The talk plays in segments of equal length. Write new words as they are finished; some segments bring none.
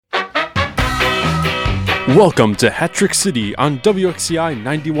Welcome to Hat-Trick City on WXCI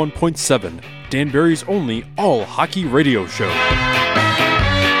 91.7, Danbury's only all-hockey radio show.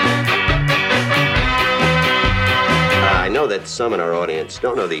 I know that some in our audience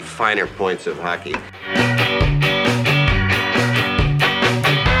don't know the finer points of hockey.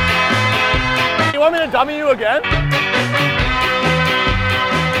 You want me to dummy you again?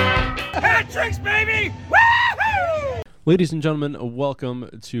 Hat tricks, baby! Woo-hoo! Ladies and gentlemen, welcome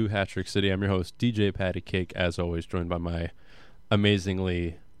to Hat-Trick City. I'm your host, DJ Patty Cake, as always, joined by my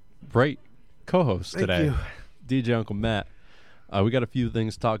amazingly bright co-host today, DJ Uncle Matt. We got a few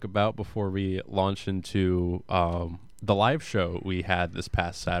things to talk about before we launch into the live show we had this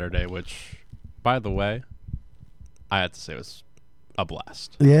past Saturday, which, by the way, I have to say was a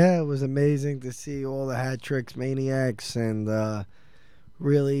blast. Yeah, it was amazing to see all the Hat Tricks maniacs and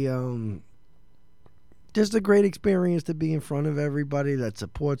really just a great experience to be in front of everybody that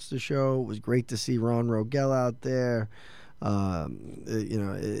supports the show. It was great to see Ron Rogel out there.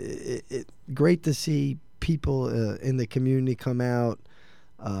 Great to see people in the community come out.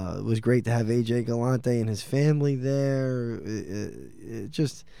 It was great to have AJ Galante and his family there. It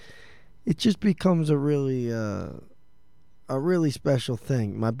just becomes a really special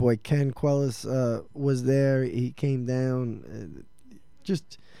thing. My boy Ken Quellis was there. He came down.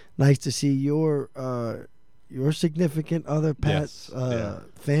 Just nice to see your significant other, Pat's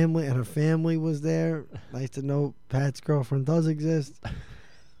family, and her family was there. Nice to know Pat's girlfriend does exist.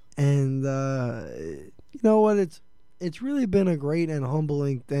 And you know what? It's really been a great and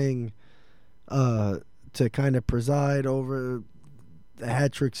humbling thing to kind of preside over the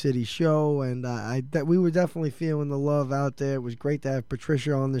Hat-Trick City show, and that we were definitely feeling the love out there. It was great to have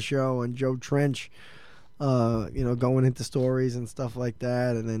Patricia on the show and Joe Trench, going into stories and stuff like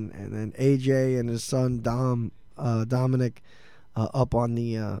that, and then AJ and his son Dominic up on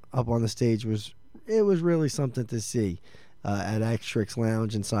the stage was really something to see at X-Trix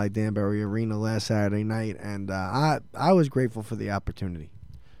Lounge inside Danbury Arena last Saturday night, and I was grateful for the opportunity.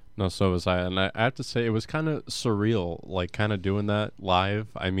 No, so was I, and I have to say it was kind of surreal, like kind of doing that live.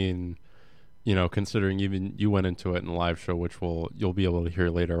 I mean, considering even you went into it in the live show, which you'll be able to hear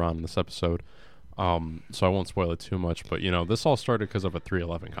later on in this episode. So I won't spoil it too much, but this all started because of a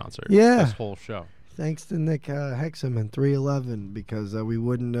 311 concert. Yeah, this whole show. Thanks to Nick Hexum and 311, because we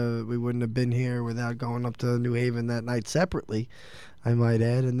wouldn't have been here without going up to New Haven that night separately, I might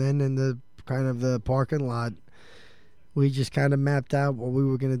add. And then in the kind of the parking lot, we just kind of mapped out what we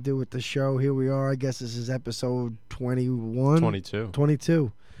were going to do with the show. Here we are. I guess this is episode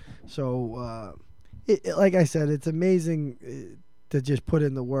 22. So, like I said, it's amazing to just put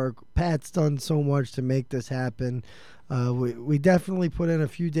in the work. Pat's done so much to make this happen. We definitely put in a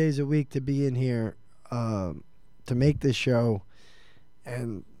few days a week to be in here to make this show,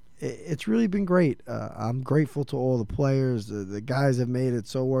 and it's really been great. I'm grateful to all the players. The guys have made it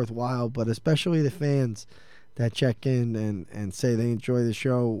so worthwhile, but especially the fans that check in and say they enjoy the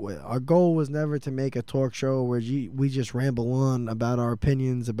show. Our goal was never to make a talk show where we just ramble on about our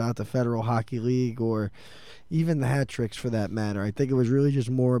opinions about the Federal Hockey League or even the Hat Tricks for that matter. I think it was really just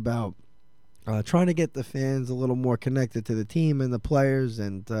more about trying to get the fans a little more connected to the team and the players,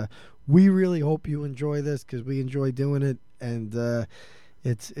 and we really hope you enjoy this because we enjoy doing it, and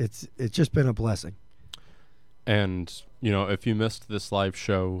it's just been a blessing. And if you missed this live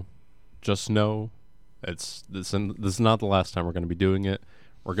show, just know this is not the last time we're going to be doing it.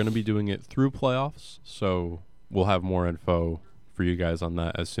 We're going to be doing it through playoffs, so we'll have more info for you guys on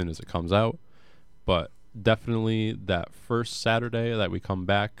that as soon as it comes out. But definitely that first Saturday that we come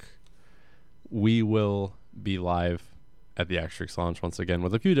back, we will be live at the X-Trix Lounge once again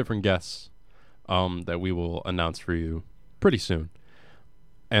with a few different guests that we will announce for you pretty soon.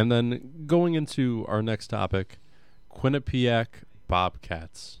 And then going into our next topic, Quinnipiac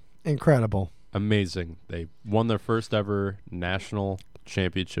Bobcats. Incredible. Amazing. They won their first ever national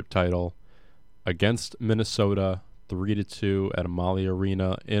championship title against Minnesota 3-2 at Amalie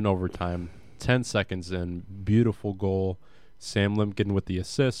Arena in overtime. 10 seconds in. Beautiful goal. Sam Limkin with the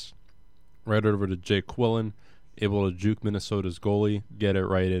assist. Right over to Jake Quillen, able to juke Minnesota's goalie, get it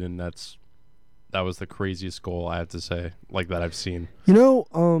right in, and that was the craziest goal, I have to say, like that I've seen.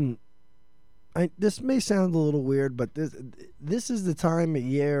 This may sound a little weird, but this is the time of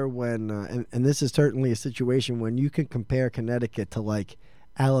year when, and this is certainly a situation when you can compare Connecticut to like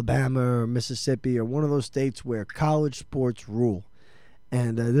Alabama or Mississippi or one of those states where college sports rule.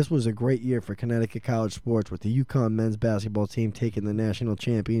 And this was a great year for Connecticut college sports with the UConn men's basketball team taking the national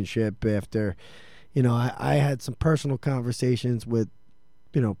championship after, I had some personal conversations with,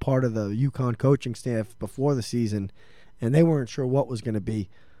 part of the UConn coaching staff before the season, and they weren't sure what was going to be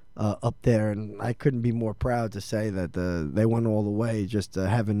up there, and I couldn't be more proud to say that they went all the way, just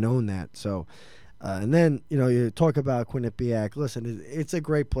having known that. So, and then you talk about Quinnipiac. Listen, it's a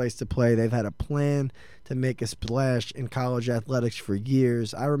great place to play. They've had a plan to make a splash in college athletics for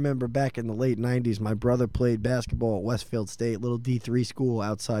years. I remember back in the late '90s, my brother played basketball at Westfield State, little D3 school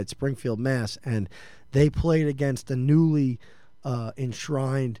outside Springfield, Mass, and they played against a newly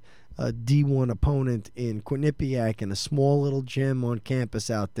enshrined D1 opponent in Quinnipiac in a small little gym on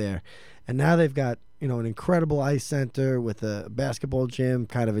campus out there. And now they've got, an incredible ice center with a basketball gym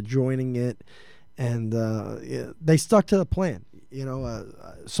kind of adjoining it. And they stuck to the plan.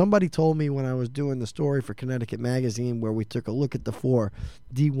 Somebody told me when I was doing the story for Connecticut Magazine, where we took a look at the 4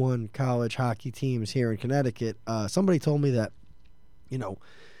 D1 college hockey teams here in Connecticut, somebody told me that,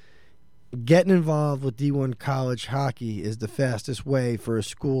 getting involved with D1 college hockey is the fastest way for a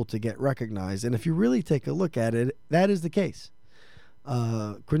school to get recognized. And if you really take a look at it, that is the case.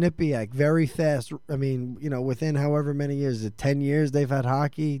 Quinnipiac, very fast. I mean, within however many years, 10 years they've had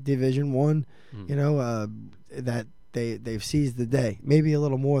hockey, Division I, that they've seized the day. Maybe a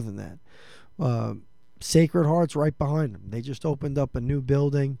little more than that. Sacred Heart's right behind them. They just opened up a new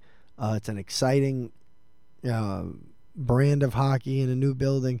building. It's an exciting brand of hockey in a new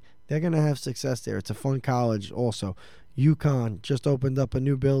building. They're going to have success there. It's a fun college also. UConn just opened up a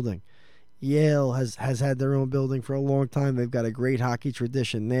new building. Yale has had their own building for a long time. They've got a great hockey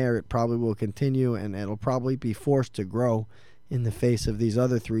tradition there. It probably will continue, and it'll probably be forced to grow in the face of these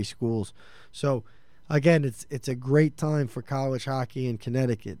other 3 schools. So, again, it's a great time for college hockey in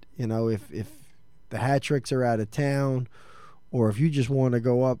Connecticut. If the Hat Tricks are out of town, or if you just want to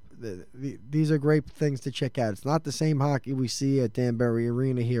go up, these are great things to check out. It's not the same hockey we see at Danbury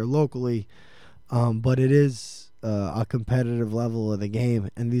Arena here locally, but it is a competitive level of the game,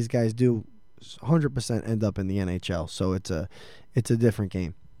 and these guys do 100% end up in the NHL. So it's a different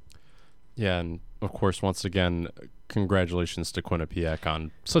game. Yeah, and of course, once again, congratulations to Quinnipiac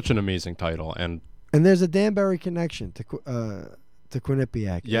on such an amazing title. And there's a Danbury connection to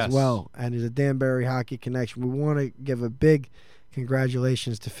Quinnipiac as well, and there's a Danbury hockey connection. We want to give a big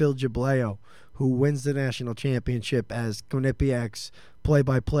congratulations to Phil Gibleo, who wins the national championship as Quinnipiac's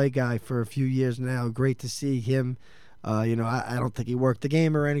play-by-play guy for a few years now. Great to see him. I don't think he worked the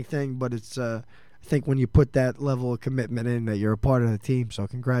game or anything, but it's I think when you put that level of commitment in, that you're a part of the team. So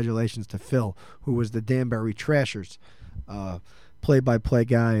congratulations to Phil, who was the Danbury Trashers play-by-play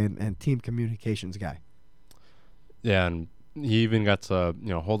guy and team communications guy. Yeah, and he even got to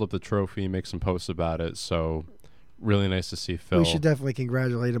hold up the trophy, make some posts about it. So really nice to see Phil. We should definitely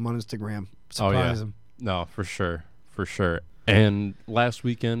congratulate him on Instagram. Surprise him. No, for sure. And last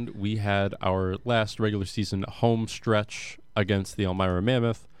weekend we had our last regular season home stretch against the Elmira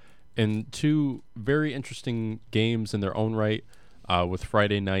Mammoth in 2 very interesting games in their own right, with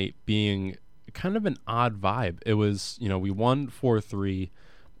Friday night being kind of an odd vibe. It was, we won 4-3,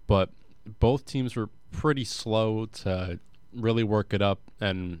 but both teams were pretty slow to really work it up,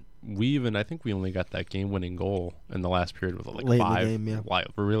 and I think we only got that game-winning goal in the last period with like late 5. in the game, yeah.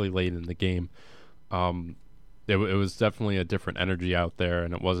 Really late in the game. It was definitely a different energy out there,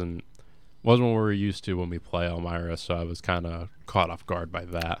 and it wasn't what we were used to when we play Elmira, so I was kind of caught off guard by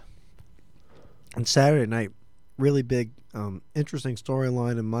that. And Saturday night, really big, interesting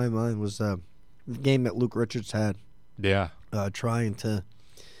storyline in my mind was the game that Luke Richards had. Yeah. Trying to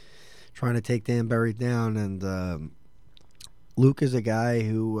take Danbury down, and Luke is a guy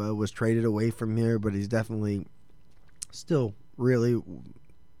who was traded away from here, but he's definitely still really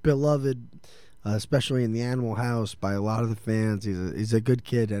beloved, especially in the Animal House, by a lot of the fans. He's a good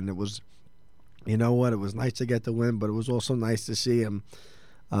kid, and it was, it was nice to get the win, but it was also nice to see him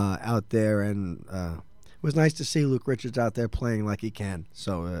out there, and it was nice to see Luke Richards out there playing like he can.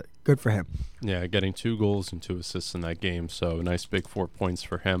 So good for him. Yeah, getting 2 goals and 2 assists in that game, so nice big 4 points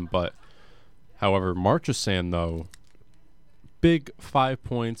for him. But however, Marchesand, though, big 5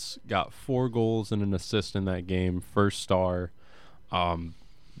 points, got 4 goals and an assist in that game, first star.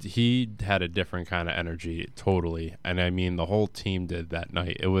 He had a different kind of energy, totally. And I mean, the whole team did that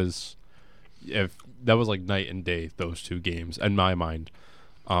night. That was like night and day, those 2 games, in my mind.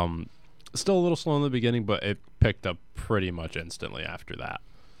 Still a little slow in the beginning, but it picked up pretty much instantly after that.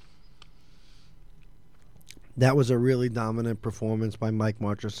 That was a really dominant performance by Mike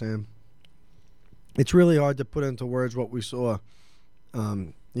Marchesand. It's really hard to put into words what we saw.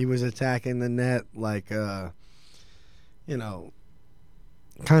 He was attacking the net like, kind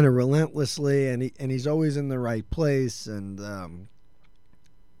of relentlessly, and he's always in the right place. And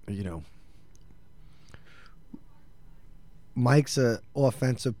Mike's an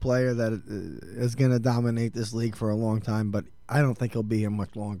offensive player that is going to dominate this league for a long time. But I don't think he'll be here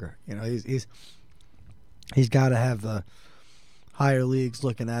much longer. You know, he's got to have the higher leagues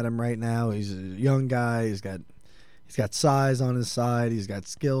looking at him right now. He's a young guy. He's got size on his side. He's got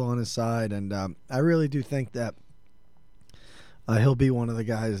skill on his side, and I really do think that he'll be one of the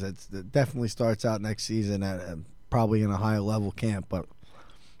guys that definitely starts out next season at probably in a high level camp. But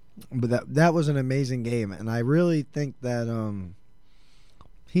that was an amazing game, and I really think that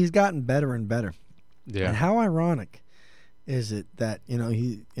he's gotten better and better. Yeah. And how ironic is it that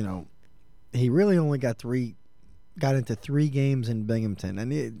he really only got into 3 games in Binghamton,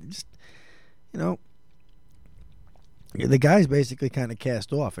 and it just the guy's basically kind of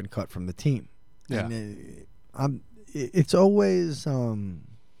cast off and cut from the team. Yeah. And it's always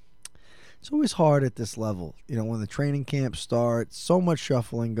hard at this level. When the training camp starts, so much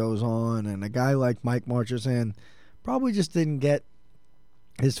shuffling goes on, and a guy like Mike Marchesand probably just didn't get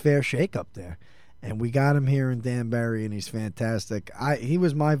his fair shake up there. And we got him here in Danbury, and he's fantastic. He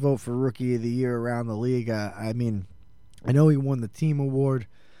was my vote for Rookie of the Year around the league. I mean, I know he won the team award,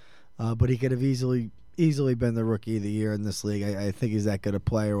 but he could have easily been the Rookie of the Year in this league. I think he's that good a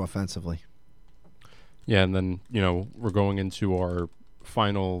player offensively. Yeah, and then, we're going into our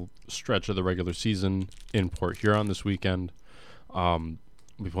final stretch of the regular season in Port Huron this weekend. We'll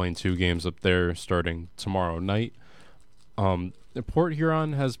be playing 2 games up there starting tomorrow night. Port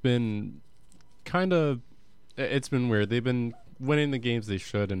Huron has been it's been weird. They've been winning the games they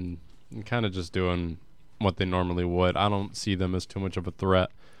should and kind of just doing what they normally would. I don't see them as too much of a threat.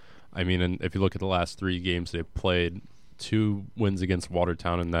 I mean, and if you look at the last 3 games they've played, 2 wins against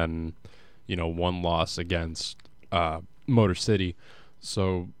Watertown and then, 1 loss against Motor City.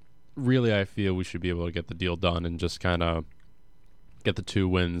 So really I feel we should be able to get the deal done and just kind of get the 2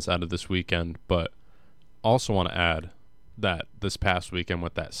 wins out of this weekend. But also want to add that this past weekend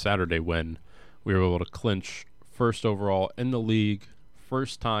with that Saturday win, we were able to clinch first overall in the league,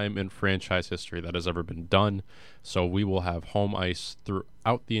 first time in franchise history that has ever been done. So we will have home ice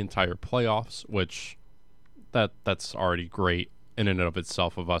throughout the entire playoffs, which that's already great in and of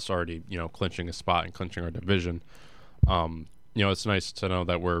itself of us already, clinching a spot and clinching our division. It's nice to know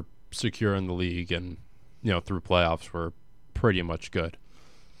that we're secure in the league and, through playoffs we're pretty much good.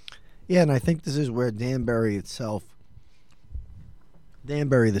 Yeah, and I think this is where Danbury itself,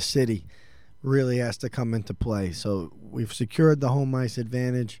 the city, really has to come into play. So we've secured the home ice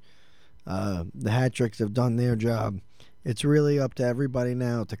advantage. The Hat Tricks have done their job. It's really up to everybody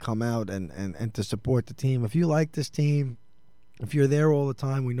now to come out and to support the team. If you like this team, if you're there all the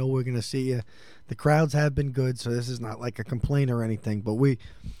time, we know we're going to see you. The crowds have been good, so this is not like a complaint or anything. But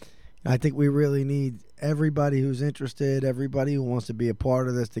I think we really need everybody who's interested, everybody who wants to be a part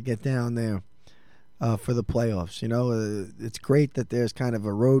of this to get down there for the playoffs. It's great that there's kind of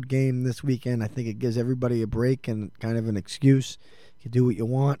a road game this weekend. I think it gives everybody a break and kind of an excuse. You can do what you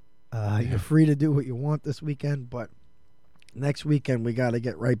want. You're free to do what you want this weekend, but next weekend we got to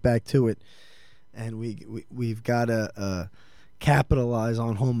get right back to it, and we've got to capitalize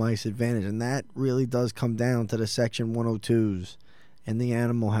on home ice advantage, and that really does come down to the Section 102s and the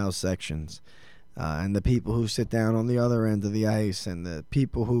Animal House sections. And the people who sit down on the other end of the ice and the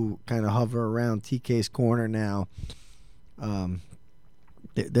people who kind of hover around TK's corner now.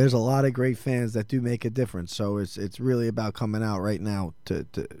 There's a lot of great fans that do make a difference. So it's really about coming out right now to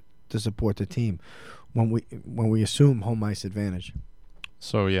support the team when we assume home ice advantage.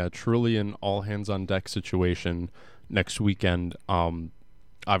 So, yeah, truly an all-hands-on-deck situation next weekend.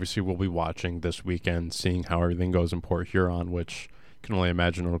 Obviously, we'll be watching this weekend, seeing how everything goes in Port Huron, which can only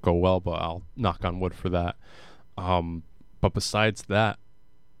imagine it'll go well, but I'll knock on wood for that. But besides that,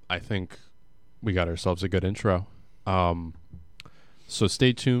 I think we got ourselves a good intro. So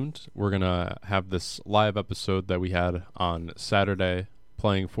stay tuned. We're going to have this live episode that we had on Saturday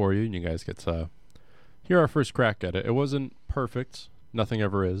playing for you, and you guys get to hear our first crack at it. It wasn't perfect. Nothing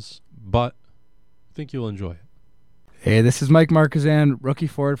ever is, but I think you'll enjoy it. Hey, this is Mike Marchesand, rookie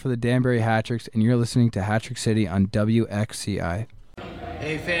forward for the Danbury Hat Tricks, and you're listening to Hat Trick City on WXCI.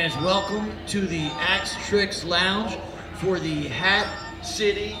 Hey fans, welcome to the Hat Tricks Lounge for the Hat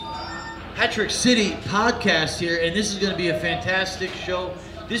Trick City podcast here, and this is going to be a fantastic show.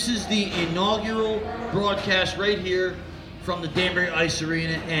 This is the inaugural broadcast right here from the Danbury Ice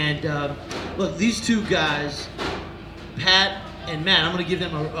Arena, and look, these 2 guys, Pat and Matt, I'm going to give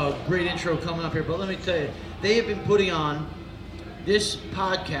them a great intro coming up here, but let me tell you, they have been putting on this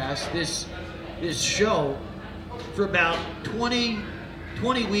podcast, this show, for about 20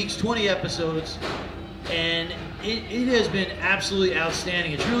 weeks, 20 episodes, and it has been absolutely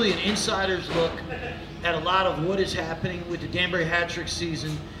outstanding. It's really an insider's look at a lot of what is happening with the Danbury Hat Trick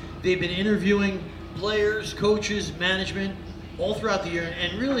season. They've been interviewing players, coaches, management, all throughout the year,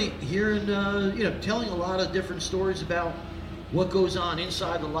 and really hearing, telling a lot of different stories about what goes on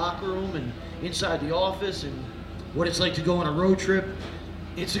inside the locker room and inside the office and what it's like to go on a road trip.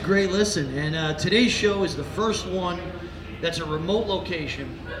 It's a great listen. And today's show is the first one that's a remote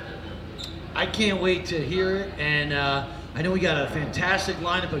location. I can't wait to hear it. And I know we got a fantastic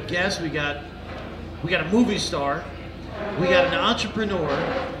lineup of guests. We got a movie star. We got an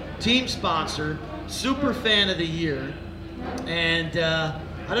entrepreneur, team sponsor, super fan of the year. And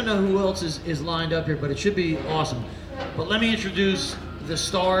I don't know who else is lined up here, but it should be awesome. But let me introduce the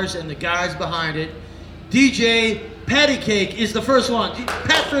stars and the guys behind it. DJ Patty Cake is the first one.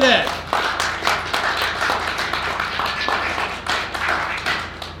 Pat for that.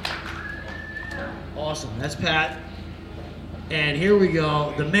 Awesome, that's Pat. And here we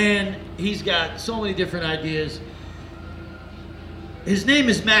go. The man, he's got so many different ideas. His name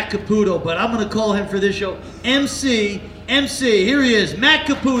is Matt Caputo, but I'm going to call him for this show MC. Here he is, Matt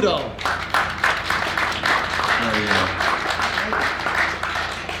Caputo.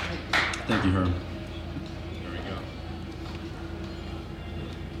 Thank you, Herb. There we go.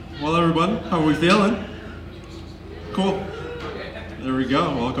 Well, everyone, how are we feeling? Cool. There we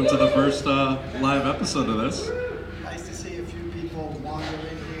go. Welcome to the first live episode of this. Nice to see a few people wander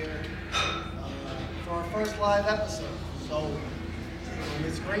in here for our first live episode. So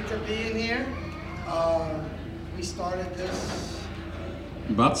it's great to be in here. We started this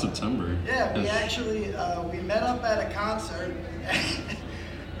About September. Yeah, we actually we met up at a concert,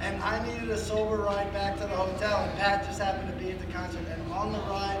 and I needed a sober ride back to the hotel, and Pat just happened to be at the concert. And on the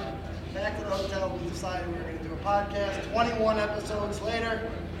ride back to the hotel, we decided we were going to do a podcast. 21 episodes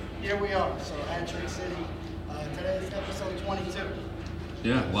later, here we are. So Hat Trick City, today's episode 22.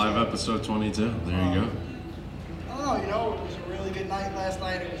 Yeah, live episode 22. There you go. I don't know, it was a really good night last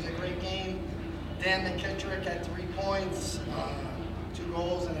night. It was a great game. Dan McKittrick had 3 points. 2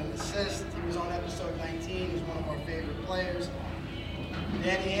 goals and an assist. He was on episode 19. He's one of our favorite players.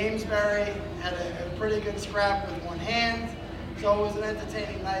 Danny Amesbury had a pretty good scrap with one hand. So it was an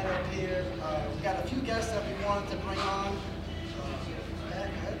entertaining night up here. We got a few guests that we wanted to bring on.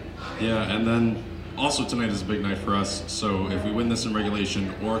 Yeah, and then also tonight is a big night for us. So if we win this in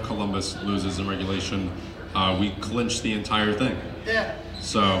regulation or Columbus loses in regulation, we clinch the entire thing. Yeah.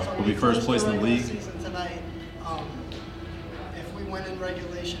 So we'll be first place in the league. Season tonight. If we win in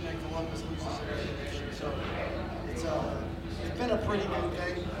regulation and Columbus loses in regulation, so it's been a pretty good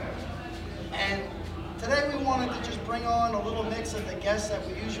thing. And today we wanted to just bring on a little mix of the guests that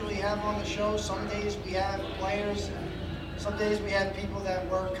we usually have on the show. Some days we have players. Some days we have people that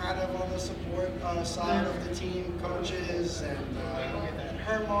work kind of on the support side of the team, coaches, and we've had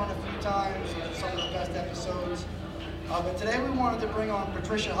Herm on a few times. Those are some of the best episodes. But today we wanted to bring on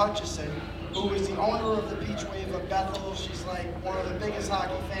Patricia Hutchison, who is the owner of the Peach Wave of Bethel. She's like one of the biggest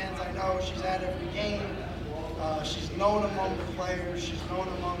hockey fans I know. She's at every game. She's known among the players. She's known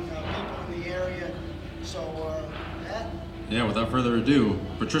among people in the area. So, Matt? Yeah, without further ado,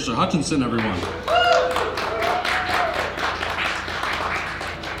 Patricia Hutchison, everyone.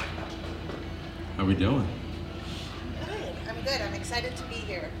 How we doing? Good. I'm good. I'm excited to be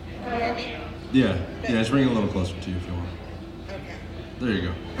here. Can you hear me? Yeah, just bring it a little closer to you if you want. Okay. There you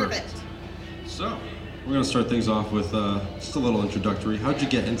go. Perfect. So, we're going to start things off with just a little introductory. How'd you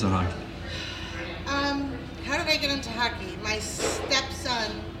get into hockey? How did I get into hockey? My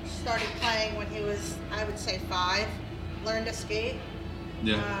stepson started playing when he was, I would say, 5. Learned to skate.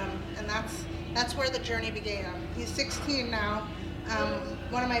 Yeah. And that's where the journey began. He's 16 now.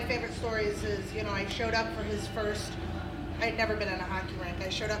 One of my favorite stories is, I showed up for his first. I'd never been in a hockey rink. I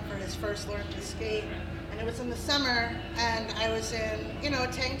showed up for his first learn to skate, and it was in the summer, and I was in, a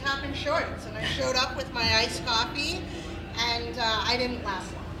tank top and shorts, and I showed up with my iced coffee, and I didn't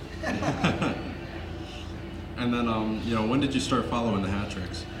last long. And then, when did you start following the Hat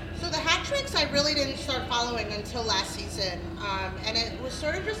Tricks? So the Hat Tricks, I really didn't start following until last season, and it was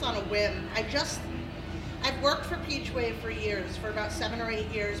sort of just on a whim. I've worked for Peach Wave for years, for about 7 or 8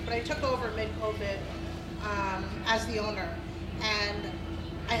 years, but I took over mid-COVID as the owner, and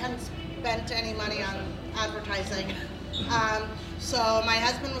I hadn't spent any money on advertising. So my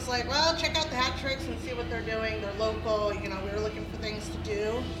husband was like, well, check out the Hat Tricks and see what they're doing. They're local, we were looking for things to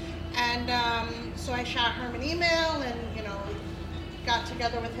do. And so I shot Herm an email and, got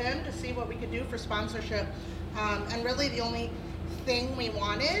together with him to see what we could do for sponsorship. And really the only thing we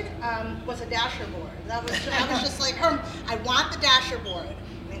wanted was a dasher board. I was just like, Herm, I want the dasher board.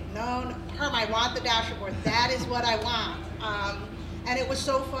 No, Herm, I want the dasher board. That is what I want. And it was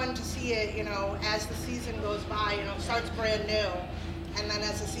so fun to see it, as the season goes by, it starts brand new. And then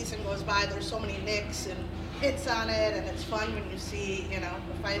as the season goes by, there's so many nicks and hits on it, and it's fun when you see,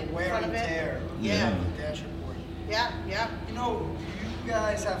 the fight in Wear front and of it. tear. Yeah. Dashboard. Yeah, yeah. You know, you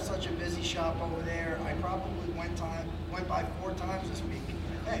guys have such a busy shop over there. I probably went by 4 times this week,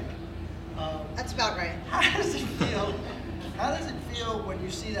 I think. That's about right. How does it feel? How does it feel when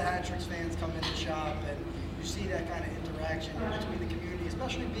you see the Hat Tricks fans come in the shop and you see that kind of interaction between the community,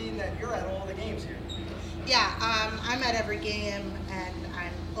 especially being that you're at all the games here? Yeah, I'm at every game, and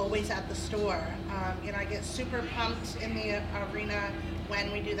I'm always at the store. I get super pumped in the arena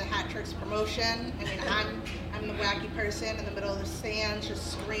when we do the Hat Tricks promotion. I mean, I'm the wacky person in the middle of the stands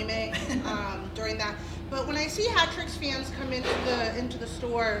just screaming during that. But when I see Hat Tricks fans come into the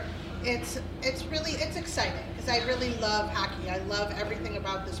store, it's exciting because I really love hockey. I love everything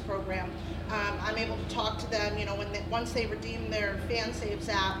about this program. I'm able to talk to them, once they redeem their fan saves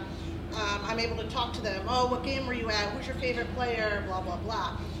app. I'm able to talk to them. Oh, what game were you at? Who's your favorite player? Blah blah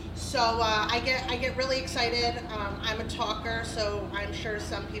blah. So I get really excited. I'm a talker, so I'm sure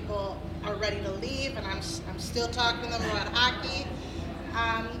some people are ready to leave, and I'm still talking to them about hockey.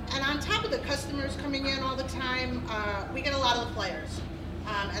 And on top of the customers coming in all the time, we get a lot of the players,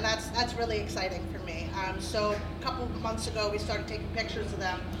 and that's really exciting for me. So a couple of months ago, we started taking pictures of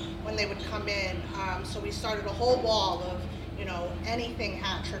them when they would come in. So we started a whole wall of anything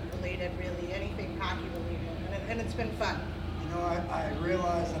Hat Trick related, really, anything hockey related, and it's been fun. I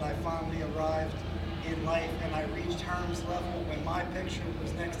realized that I finally arrived in life, and I reached Herm's level when my picture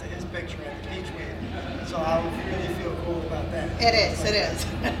was next to his picture at the Beach Wave. So I really feel cool about that. It is.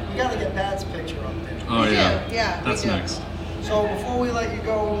 We got to get Pat's picture up there. Oh, yeah. Yeah, That's next. So before we let you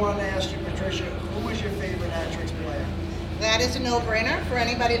go, we wanted to ask you, Patricia, who was your favorite Hat Tricks player? That is a no-brainer. For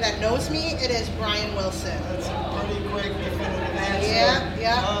anybody that knows me, it is Brian Wilson. That's a pretty quick, definitive answer.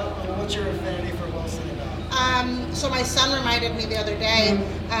 Yeah. What's your affinity for Wilson about? So my son reminded me the other day,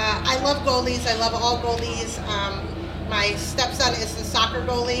 I love goalies. I love all goalies. My stepson is a soccer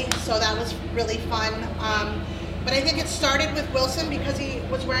goalie, so that was really fun. But I think it started with Wilson because he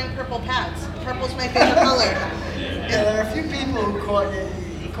was wearing purple pads. Purple's my favorite color. Yeah, there are a few people who caught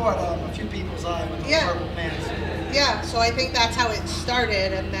a few people's eye with those purple pants. Yeah, so I think that's how it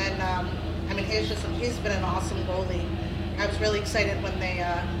started, and then he's been an awesome goalie. I was really excited when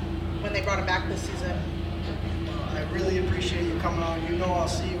they brought him back this season. I really appreciate you coming on. I'll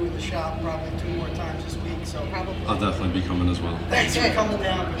see you in the shop probably 2 more times this week. So probably. I'll definitely be coming as well. Thanks for coming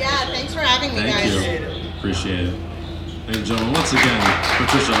down. Yeah, thanks for having me, guys. Thank you. Appreciate it. Ladies and gentlemen, once again,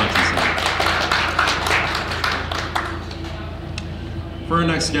 Patricia Hutchinson. For our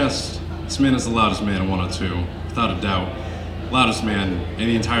next guest, this man is the loudest man in 102, without a doubt. Loudest man in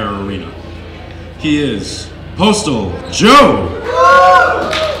the entire arena. He is Postal Joe!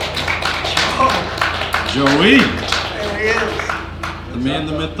 Joey! There he is. The man,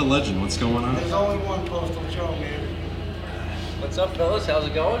 the myth, the legend. What's going on? There's only one Postal Joe, man. What's up, fellas? How's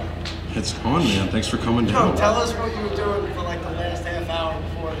it going? It's going, man. Thanks for coming down. Tell us what you were doing for like the last half hour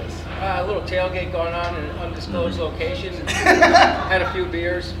before this. A little tailgate going on in an undisclosed location. Had a few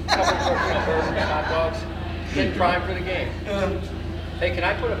beers, a couple of burgers, hot dogs. Getting primed for the game. Hey, can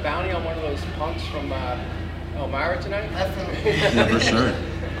I put a bounty on one of those punks from Elmira tonight? Definitely. Yeah, for sure.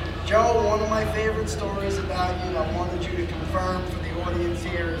 Joe, one of my favorite stories about you, I wanted you to confirm for the audience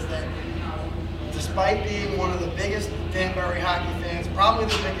here, is that despite being one of the biggest Danbury hockey fans, probably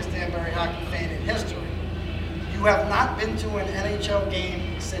the biggest Danbury hockey fan in history, you have not been to an NHL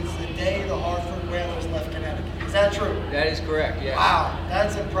game since the day the Hartford Whalers left Connecticut. Is that true? That is correct, yeah. Wow,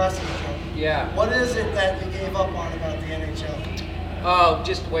 that's impressive, Joe. Yeah. What is it that you gave up on about the NHL? Oh,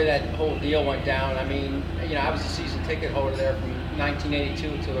 just the way that whole deal went down. I mean, I was a season ticket holder there from 1982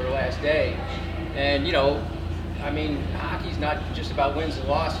 until their last day. And, hockey's not just about wins and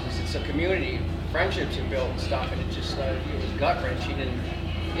losses. It's a community. Friendships are built and stuff, and it just, it was gut-wrenching. And,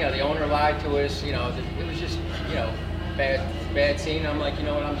 the owner lied to us. It was just, bad scene. I'm like,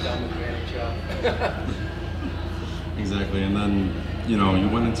 I'm done with the NHL. Exactly. And then, you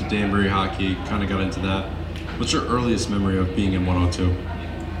went into Danbury hockey, kind of got into that. What's your earliest memory of being in 102?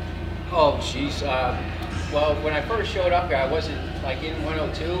 Oh, jeez. Well, when I first showed up here, I wasn't in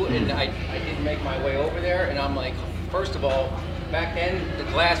 102, and I didn't make my way over there. And I'm like, first of all, back then the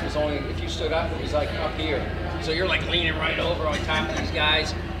glass was only, if you stood up, it was up here. So you're leaning right over on top of these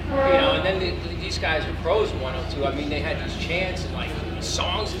guys, And then these guys are pros in 102. I mean, they had these chants and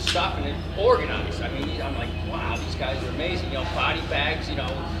songs and stuff, and they're organized. I mean, I'm like, wow, these guys are amazing. Body bags.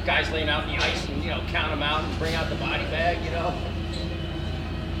 Guys laying out in the ice and count them out and bring out the body bag.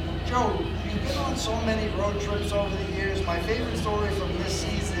 Joe, you've been on so many road trips over the years. My favorite story from this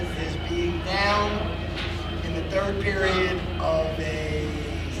season is being down in the third period of a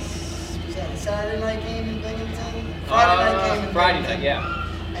that? A Saturday night game in Binghamton? Friday night game in Friday Binghamton. night, yeah.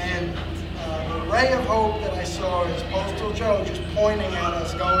 And the ray of hope that I saw is Postal Joe just pointing at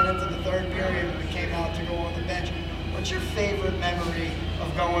us going into the third period when we came out to go on the bench. What's your favorite memory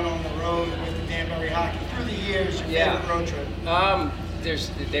of going on the road with the Danbury Hockey through the years? Your favorite road trip?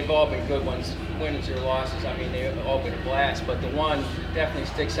 They've all been good ones, wins or losses. I mean, they've all been a blast. But the one that definitely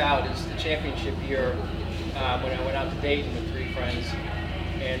sticks out is the championship year when I went out to Dayton with 3 friends,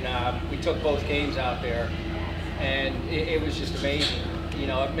 and we took both games out there, and it was just amazing. You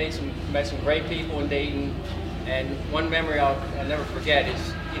know, I've met some great people in Dayton, and one memory I'll never forget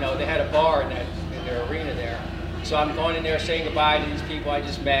is, you know, they had a bar in their arena there. So I'm going in there saying goodbye to these people I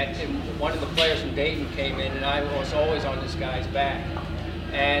just met, and one of the players from Dayton came in, and I was always on this guy's back.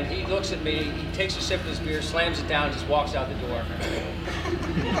 And he looks at me, he takes a sip of his beer, slams it down, and just walks out the door.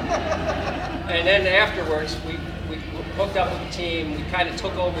 And then afterwards, we hooked up with the team. We kind of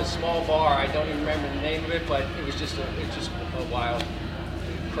took over a small bar. I don't even remember the name of it, but it was just a wild,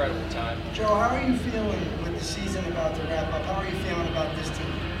 incredible time. Joe, how are you feeling with the season about to wrap up? How are you feeling about this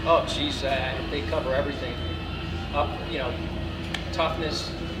team? Oh, geez, they cover everything. Up, you know, toughness,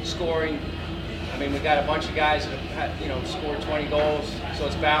 scoring. I mean, we got a bunch of guys that have, you know, scored 20 goals, so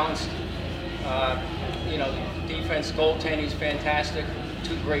it's balanced. You know, defense, goaltending's fantastic.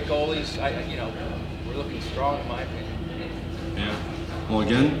 2 great goalies. You know, we're looking strong in my opinion. Yeah. Well,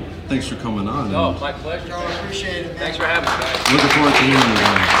 again, thanks for coming on. Oh, my pleasure. Joe, I appreciate it, man. Thanks for having me, guys. Looking forward to hearing you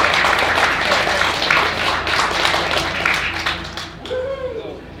guys.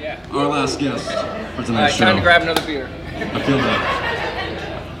 Our last guest for tonight's show. Time to grab another beer.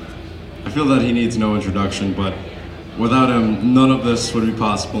 I feel that he needs no introduction, but without him, none of this would be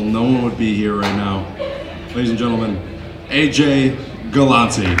possible. No one would be here right now. Ladies and gentlemen, AJ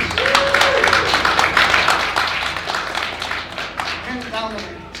Galante.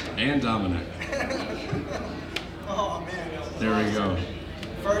 And Dominic. Oh man. There we go.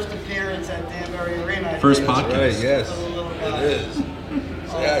 First appearance at Danbury Arena. First podcast. Right, yes. It is.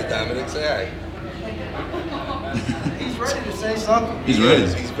 Say hi, Dominic. Say hi. He's ready to say something. He's ready.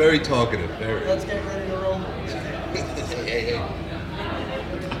 He's very talkative. Very. Let's get ready to roll. Hey.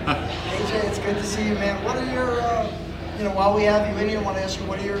 AJ, it's good to see you, man. What are your, you know, while we have you in here, I want to ask you,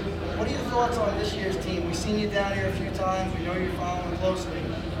 what are your thoughts on this year's team? We've seen you down here a few times. We know you're following closely.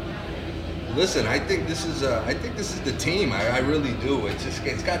 Listen, I think this is the team. I really do.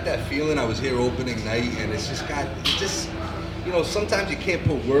 It's got that feeling. I was here opening night, and you know, sometimes you can't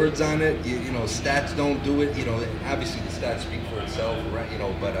put words on it. You know, stats don't do it. You know, obviously the stats speak for itself, right? You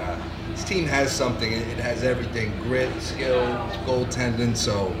know, but this team has something. It has everything: grit, skill, goaltending.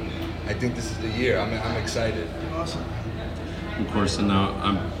 So I think this is the year. I'm excited. Awesome. Of course, and now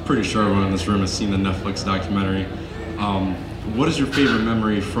I'm pretty sure everyone in this room has seen the Netflix documentary. What is your favorite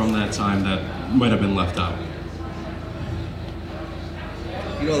memory from that time that might have been left out?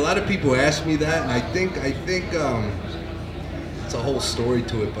 You know, a lot of people ask me that, and I think it's a whole story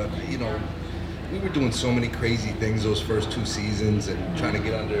to it. But you know, we were doing so many crazy things those first 2 seasons, and trying to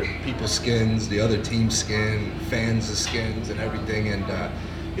get under people's skins, the other team's skin, fans' skins, and everything. And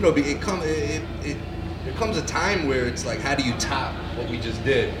you know, there comes a time where it's like, how do you top what we just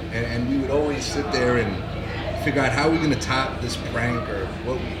did? And we would always sit there and figure out how we're going to top this prank, or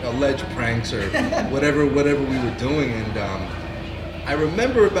alleged pranks, or whatever we were doing. And I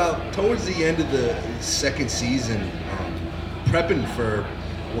remember about towards the end of the second season, prepping for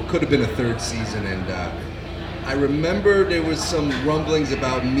what could have been a third season, and I remember there was some rumblings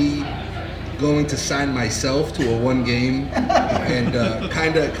about me going to sign myself to a 1 game and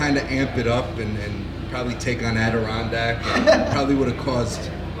kind of amp it up and probably take on Adirondack, and probably would have caused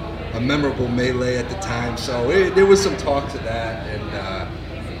a memorable melee at the time. So there was some talk to that, and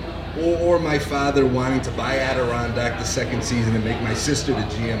or my father wanting to buy Adirondack the second season and make my sister the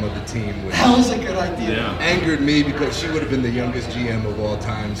GM of the team, which that was a good idea. Angered me because she would have been the youngest GM of all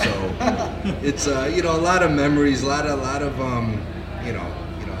time. So it's you know, a lot of memories, a lot of you know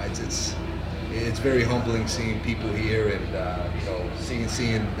it's very humbling seeing people here, and you know,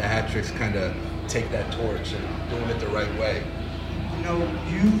 seeing the Hat-Tricks kind of take that torch and doing it the right way. You know,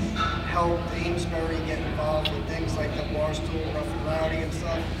 you've helped Amesbury get involved with things like the Barstool, Rough and Rowdy and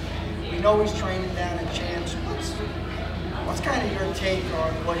stuff. We know he's training down at Champs. What's kind of your take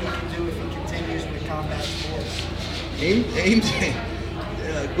on what he can do if he continues with combat sports? Ames,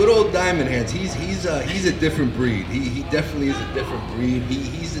 good old Diamond Hands. He's a different breed. He definitely is a different breed.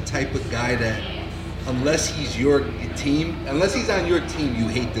 He's the type of guy that, unless he's on your team, you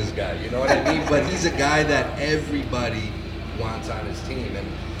hate this guy. You know what I mean? But he's a guy that everybody wants on his team. And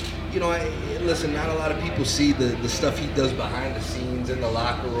listen, not a lot of people see the stuff he does behind the scenes in the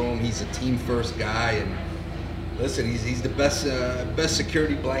locker room. He's a team first guy, and listen, he's the best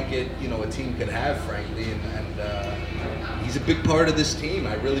security blanket a team could have, frankly, and he's a big part of this team.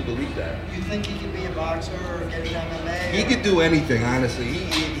 I really believe that. You think he could be a boxer or get into MMA? He could do anything, honestly.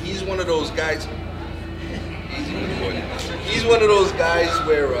 He's one of those guys. He's one of those guys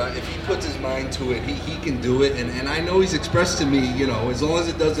where if he puts his mind to it, he can do it. And I know he's expressed to me, as long as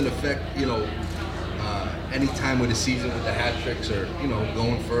it doesn't affect, any time with the season with the hat tricks or,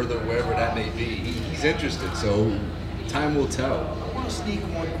 going further, wherever that may be, he's interested. So time will tell. I want to sneak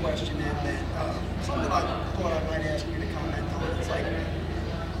one question in that something I thought I might ask you to comment on. It's like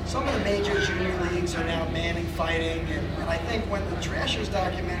some of the major junior leagues are now banning fighting, and I think when the Trashers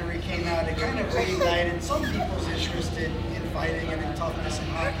documentary came out, it kind of reignited some people's interest in fighting and in toughness in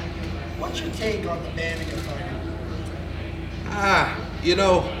hockey. What's your take on the banning of fighting?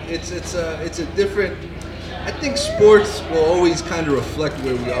 It's a different. I think sports will always kind of reflect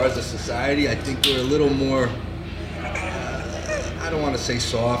where we are as a society. I think we're a little more. I don't want to say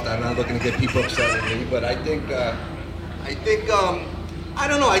soft. I'm not looking to get people upset with me, but I think. I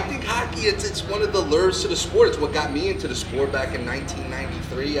don't know. I think hockey, it's one of the lures to the sport. It's what got me into the sport back in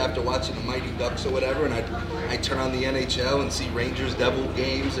 1993 after watching the Mighty Ducks or whatever, and I turn on the NHL and see Rangers Devil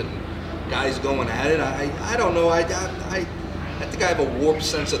games and guys going at it. I don't know. I think I have a warped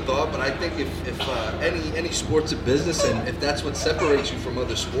sense of thought, but I think if any sport's a business, and if that's what separates you from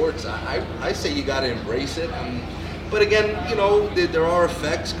other sports, I say you got to embrace it. But again, there are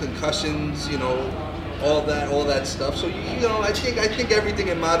effects, concussions, all that stuff. So I think everything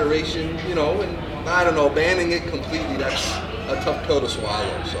in moderation, and I don't know, banning it completely, that's a tough pill to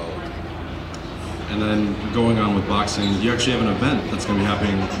swallow. So. And then going on with boxing, you actually have an event that's going to be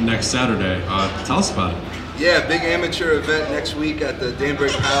happening next Saturday. Tell us about it. Yeah, big amateur event next week at the Danbury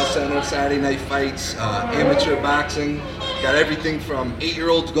Powell Center. Saturday night fights, amateur boxing. Got everything from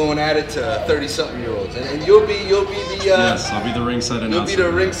 8-year-olds going at it to 30-something-year-olds, and you'll be the yes, I'll be the ringside announcer. You'll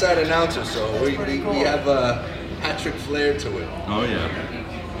be the ringside announcer, so we have a hat-trick flair to it. Oh yeah.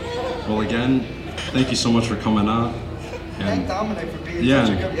 Well, again, thank you so much for coming on. Thank Dominic for being such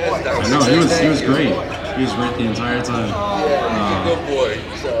a good boy. I know he was great. He was great the entire time. Yeah, he's a good boy.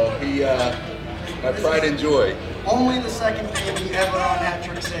 So my pride and joy. Only the second baby ever on Hat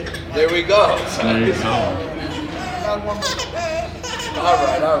Trick City. There we go. There you go. All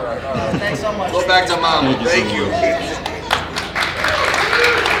right. Thanks so much. Go back to mom. Thank you.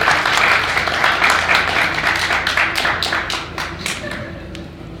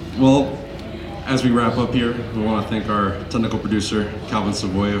 Well, as we wrap up here, we want to thank our technical producer, Calvin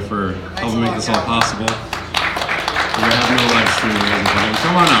Savoya, for helping make this all possible. We have no live stream.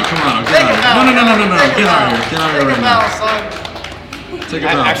 Come on out. Get out of here. No. Get out of here right now. Take a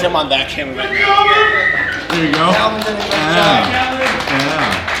bow. Actually, I'm on that camera. There you go.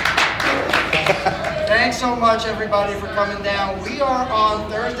 Thanks so much, everybody, for coming down. We are on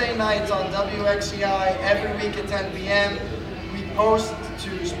Thursday nights on WXCI every week at 10 p.m. We post to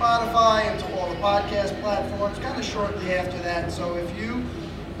Spotify and to all the podcast platforms kind of shortly after that. So if you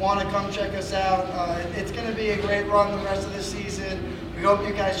want to come check us out, it's going to be a great run the rest of the season. We hope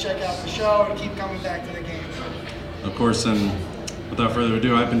you guys check out the show and keep coming back to the game. Of course, and without further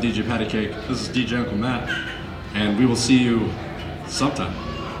ado, I've been DJ Patty Cake. This is DJ Uncle Matt, and we will see you sometime.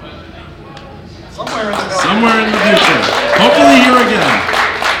 Somewhere in the future. Hopefully here again.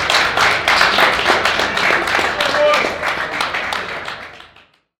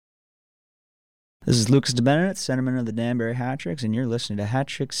 This is Lucas DeBenedett, centerman of the Danbury Hat Tricks, and you're listening to Hat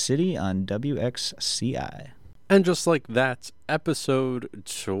Trick City on WXCI. And just like that, episode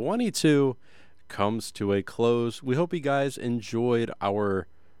 22 comes to a close. We hope you guys enjoyed our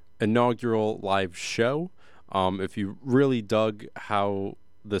inaugural live show. If you really dug how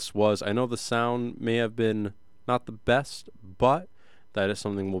this was, I know the sound may have been not the best, but that is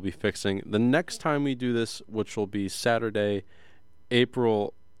something we'll be fixing. The next time we do this, which will be Saturday,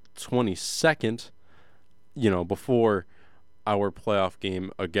 April 22nd, before our playoff game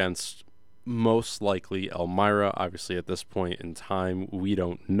against most likely Elmira. Obviously, at this point in time, we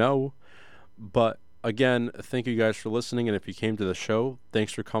don't know. But again, thank you guys for listening. And if you came to the show,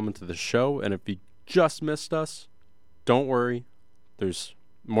 thanks for coming to the show. And if you just missed us, don't worry. There's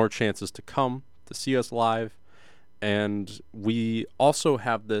more chances to come to see us live. And we also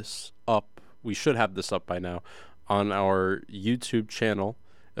have this up. We should have this up by now on our YouTube channel.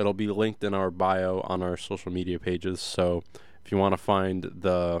 It'll be linked in our bio on our social media pages. So if you want to find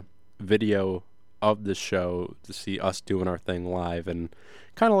the video of the show to see us doing our thing live and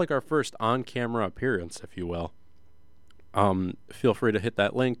kind of like our first on-camera appearance, if you will, feel free to hit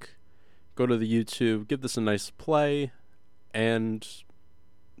that link, go to the YouTube, give this a nice play, and,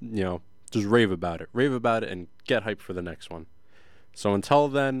 you know, just rave about it. Rave about it and get hyped for the next one. So until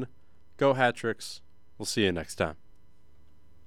then, go Hat Tricks. We'll see you next time.